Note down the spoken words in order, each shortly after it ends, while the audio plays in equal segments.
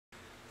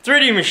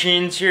3D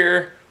Machines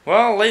here.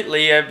 Well,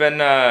 lately I've been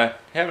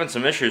having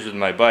some issues with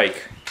my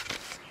bike.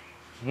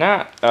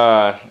 Not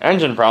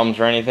engine problems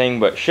or anything,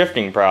 but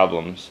shifting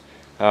problems.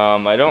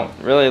 I don't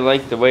really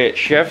like the way it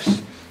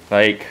shifts.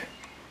 Like,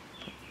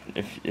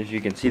 if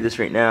you can see this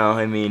right now,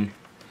 I mean,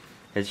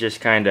 it's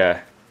just kind of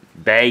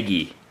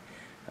baggy.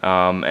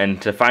 And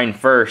to find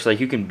first, like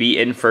you can be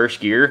in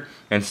first gear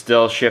and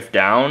still shift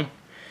down,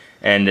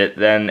 and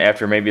then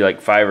after maybe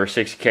like 5 or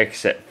 6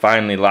 kicks, it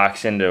finally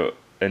locks into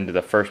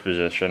the first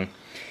position.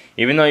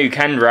 Even though you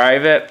can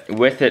drive it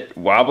with it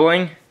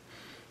wobbling,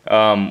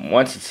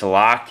 once it's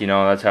locked, you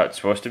know, that's how it's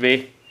supposed to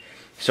be.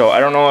 So I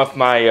don't know if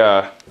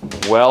my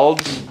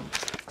welds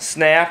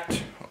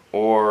snapped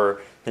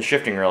or the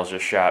shifting rails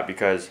just shot,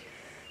 because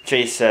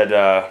Chase said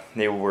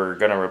they were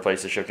going to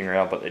replace the shifting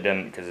rail, but they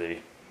didn't because they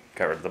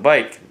got rid of the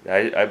bike.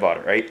 I bought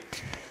it, right?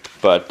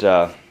 But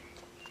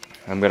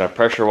I'm going to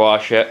pressure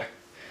wash it.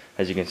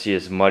 As you can see,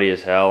 it's muddy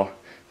as hell.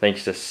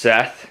 Thanks to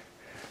Seth.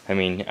 I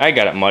mean, I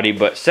got it muddy,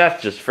 but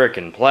Seth just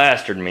freaking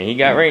plastered me. He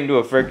got right into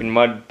a freaking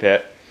mud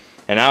pit,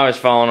 and I was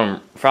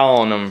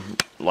following him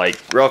like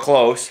real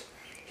close.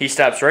 He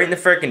stops right in the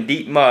freaking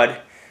deep mud,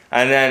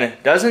 and then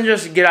doesn't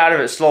just get out of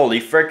it slowly,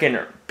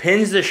 freaking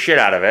pins the shit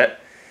out of it,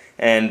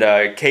 and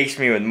cakes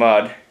me with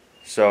mud.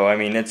 So I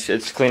mean,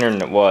 it's cleaner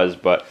than it was,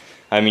 but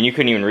I mean, you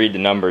couldn't even read the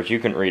numbers. You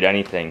couldn't read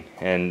anything,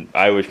 and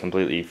I was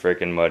completely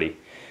freaking muddy.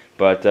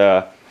 But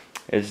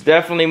it's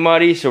definitely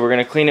muddy, so we're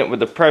gonna clean it with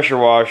the pressure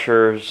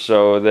washer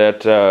so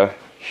that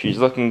she's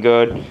looking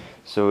good,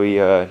 so we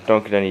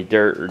don't get any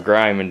dirt or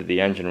grime into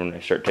the engine when I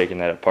start taking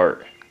that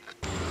apart.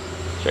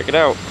 Check it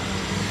out.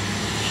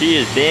 She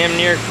is damn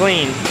near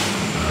clean.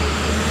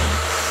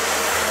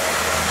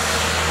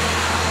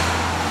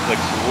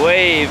 Looks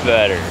way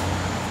better.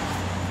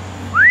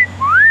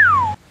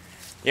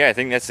 Yeah, I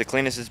think that's the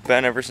cleanest it's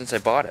been ever since I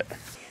bought it.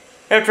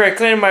 After I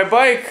cleaned my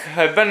bike,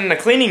 I've been in a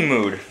cleaning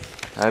mood.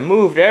 I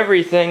moved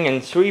everything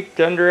and sweeped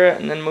under it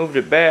and then moved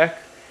it back.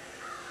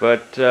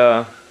 But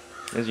as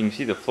you can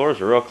see, the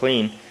floors are real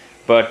clean.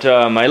 But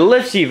my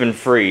lift's even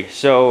free.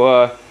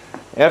 So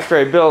after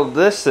I build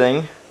this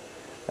thing,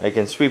 I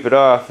can sweep it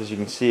off. As you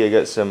can see, I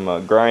got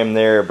some grime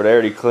there, but I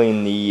already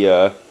cleaned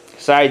the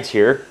sides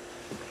here.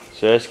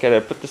 So I just gotta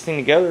put this thing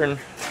together and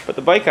put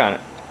the bike on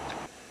it.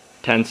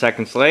 10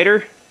 seconds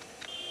later,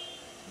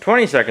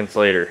 20 seconds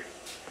later.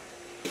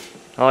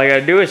 All I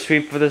gotta do is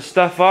sweep this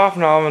stuff off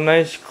and I'll have a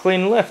nice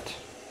clean lift.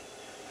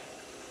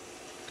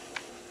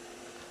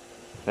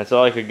 That's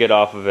all I could get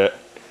off of it.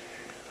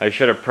 I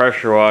should have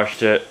pressure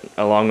washed it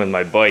along with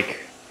my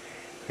bike,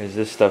 because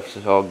this stuff's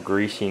all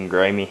greasy and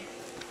grimy.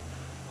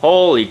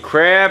 Holy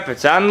crap,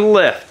 it's on the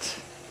lift.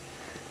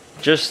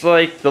 Just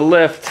like the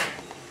lift,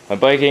 my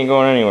bike ain't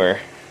going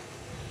anywhere.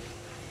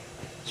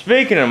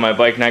 Speaking of my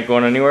bike not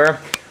going anywhere,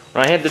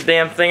 when I had the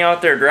damn thing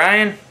out there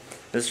drying,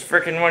 this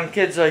frickin' one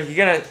kid's like,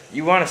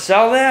 you wanna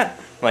sell that?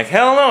 I'm like,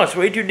 hell no, it's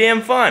way too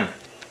damn fun.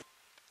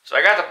 So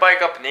I got the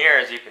bike up in the air,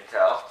 as you can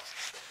tell.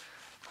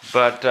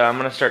 But I'm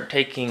gonna start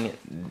taking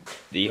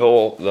the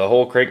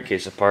whole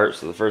crankcase apart.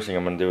 So the first thing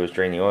I'm gonna do is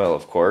drain the oil,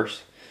 of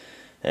course.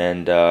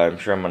 And I'm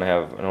sure I'm gonna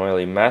have an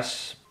oily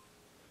mess.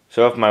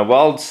 So if my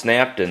weld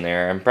snapped in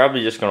there, I'm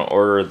probably just gonna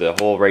order the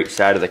whole right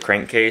side of the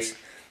crankcase.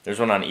 There's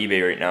one on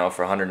eBay right now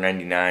for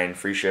 $199,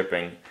 free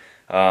shipping.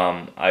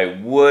 I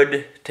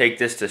would take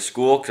this to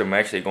school because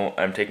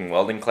I'm taking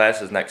welding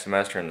classes next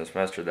semester and the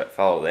semester that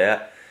follow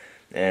that,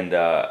 and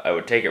I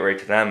would take it right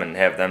to them and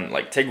have them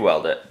like TIG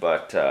weld it,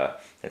 but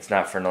it's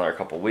not for another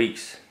couple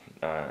weeks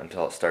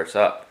until it starts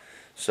up.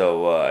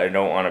 So I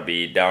don't want to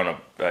be down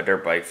a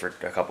dirt bike for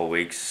a couple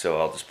weeks, so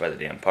I'll just buy the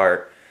damn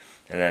part.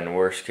 And then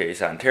worst case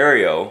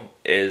Ontario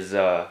is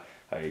I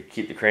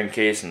keep the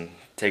crankcase and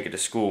take it to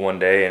school one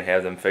day and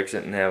have them fix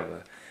it and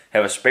have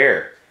a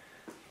spare.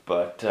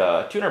 But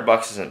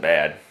 $200 isn't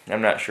bad.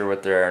 I'm not sure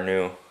what they are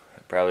new.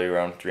 Probably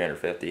around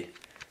 $350.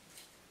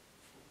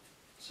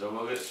 So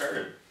we'll get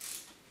started.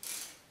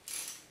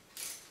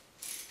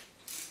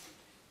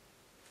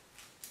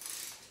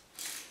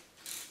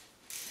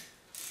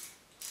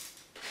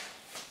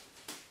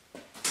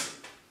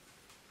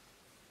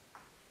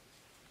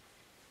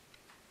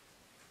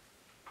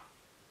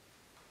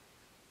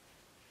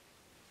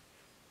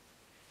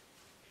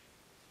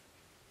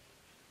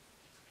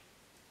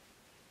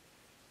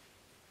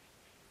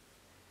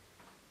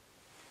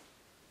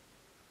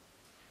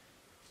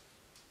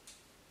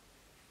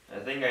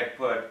 I think I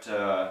put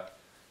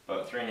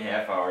about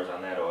 3.5 hours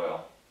on that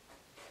oil.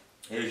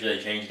 Usually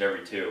I change it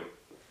every 2.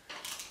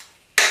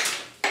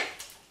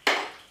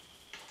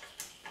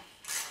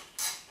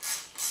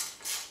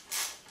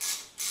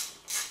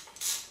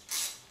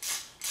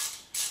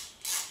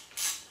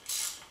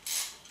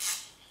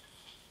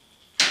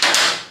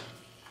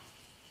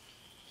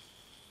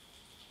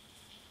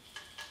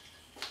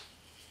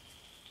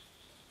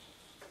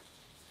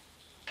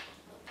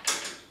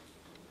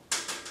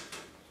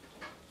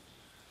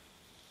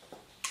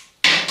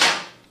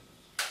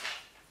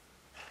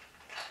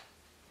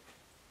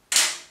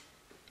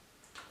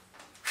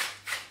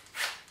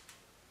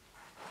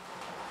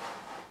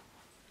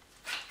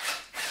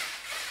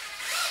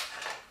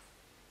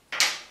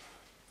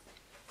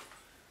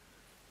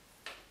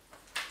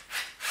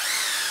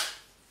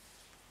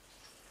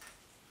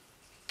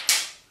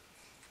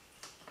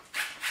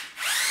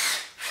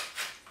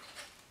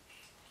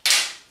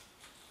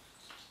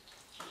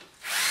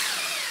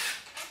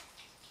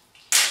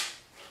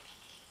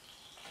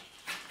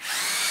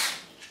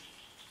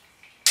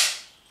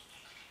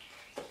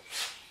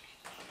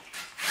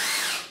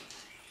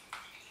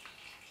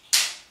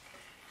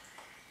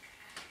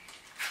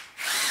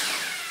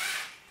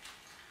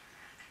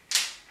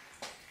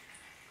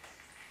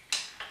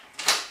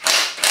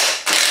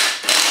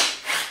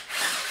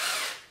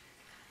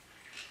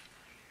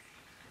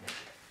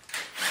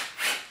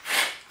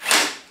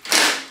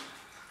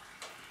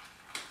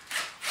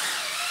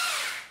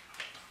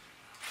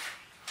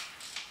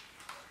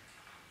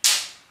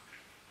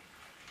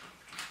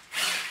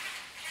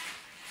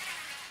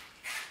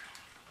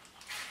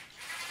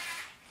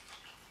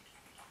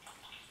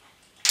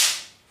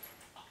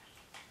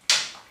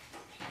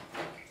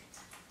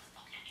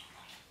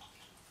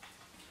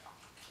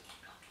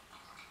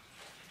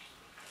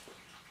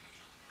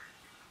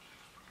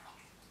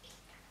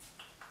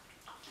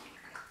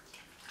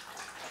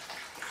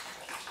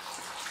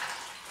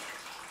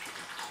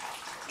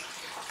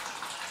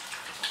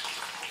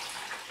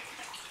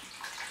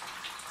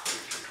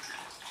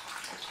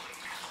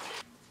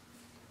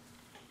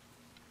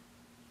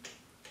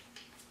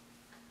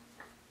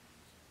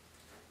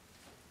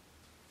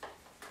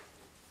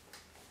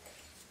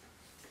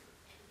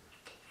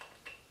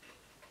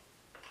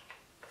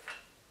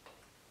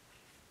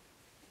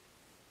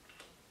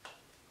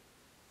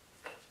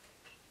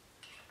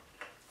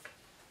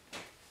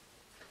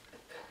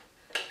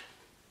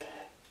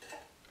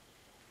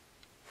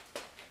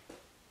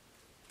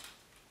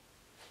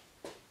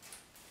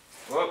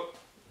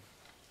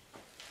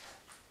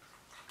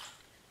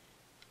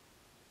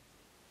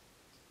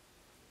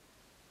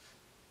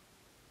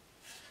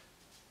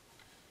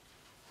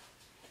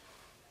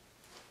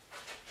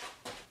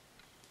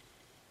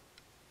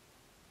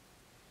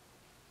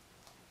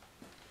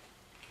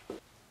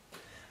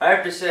 I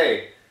have to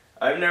say,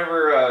 I've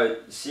never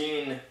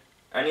seen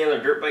any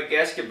other dirt bike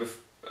gasket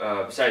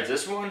besides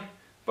this one,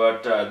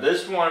 but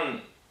this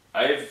one,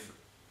 I've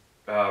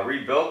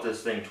rebuilt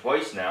this thing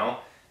twice now,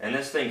 and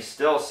this thing's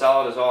still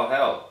solid as all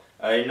hell.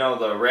 I know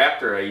the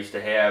Raptor I used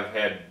to have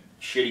had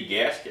shitty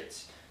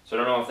gaskets, so I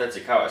don't know if that's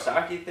a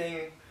Kawasaki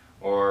thing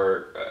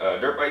or a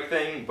dirt bike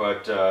thing,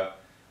 but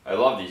I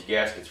love these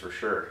gaskets for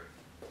sure.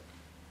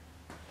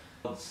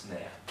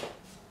 Snap.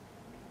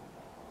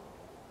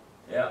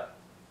 Yeah.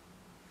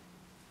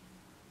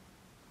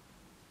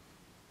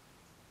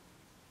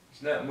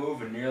 It's not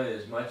moving nearly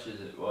as much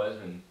as it was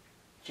when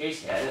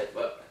Chase had it,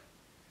 but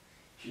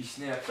she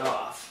snapped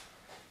off.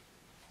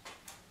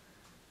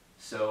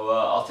 So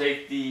I'll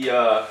take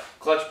the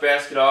clutch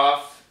basket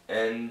off,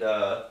 and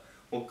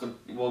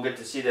we'll get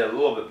to see that a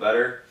little bit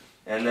better,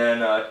 and then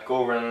go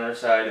over on the other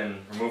side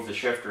and remove the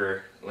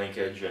shifter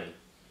linkage and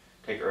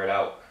take it right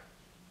out.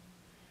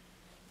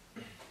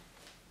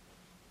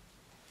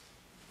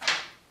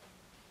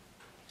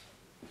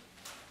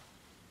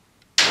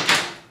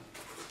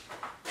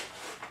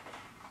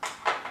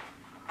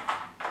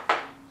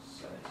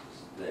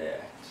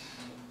 That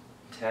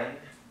 10.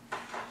 I'm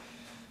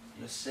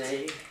gonna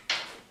say,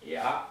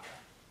 yeah.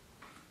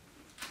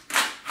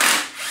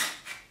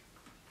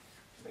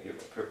 Let me get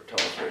my paper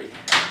towels ready.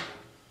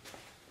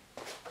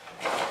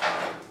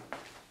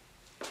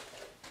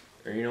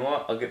 Or you know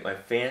what? I'll get my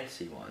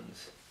fancy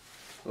ones.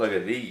 Look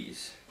at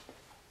these.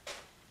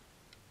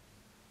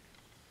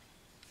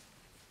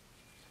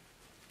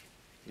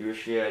 You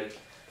wish you had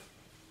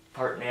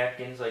part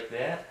napkins like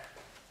that?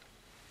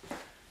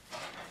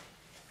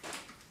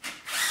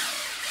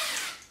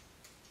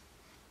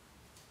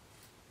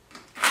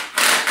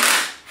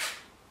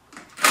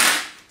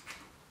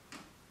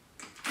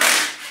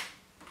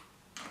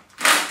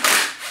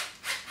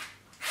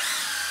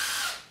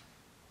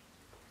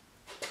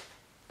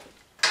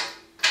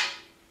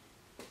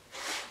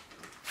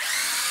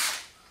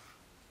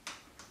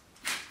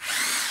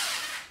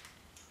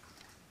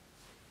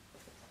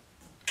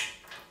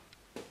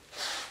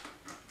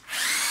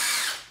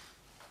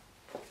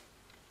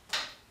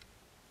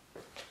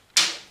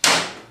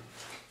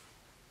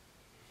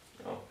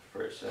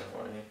 That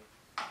one, eh?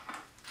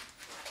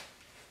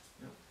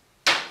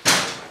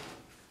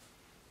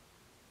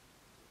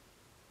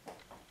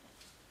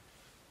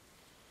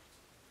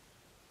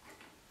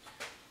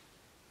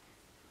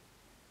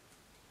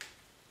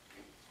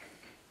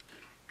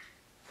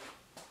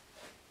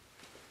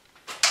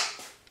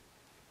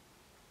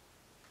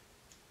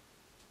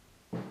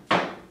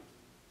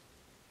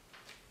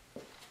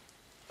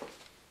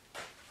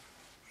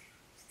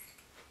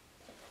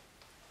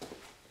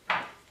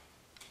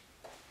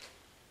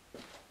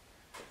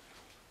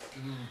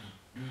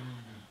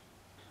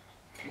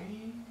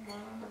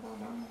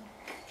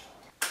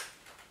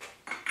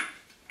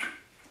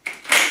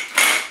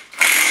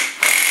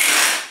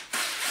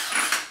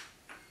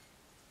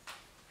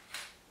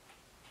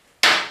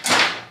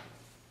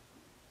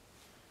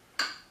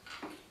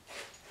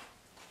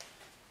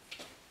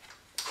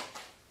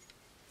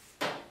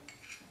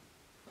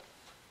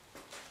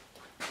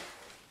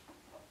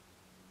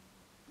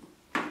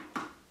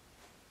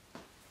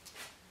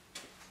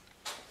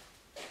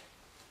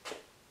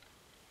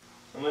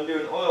 I'm going to do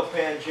an oil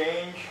pan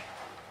change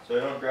so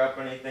I don't drop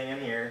anything in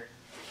here.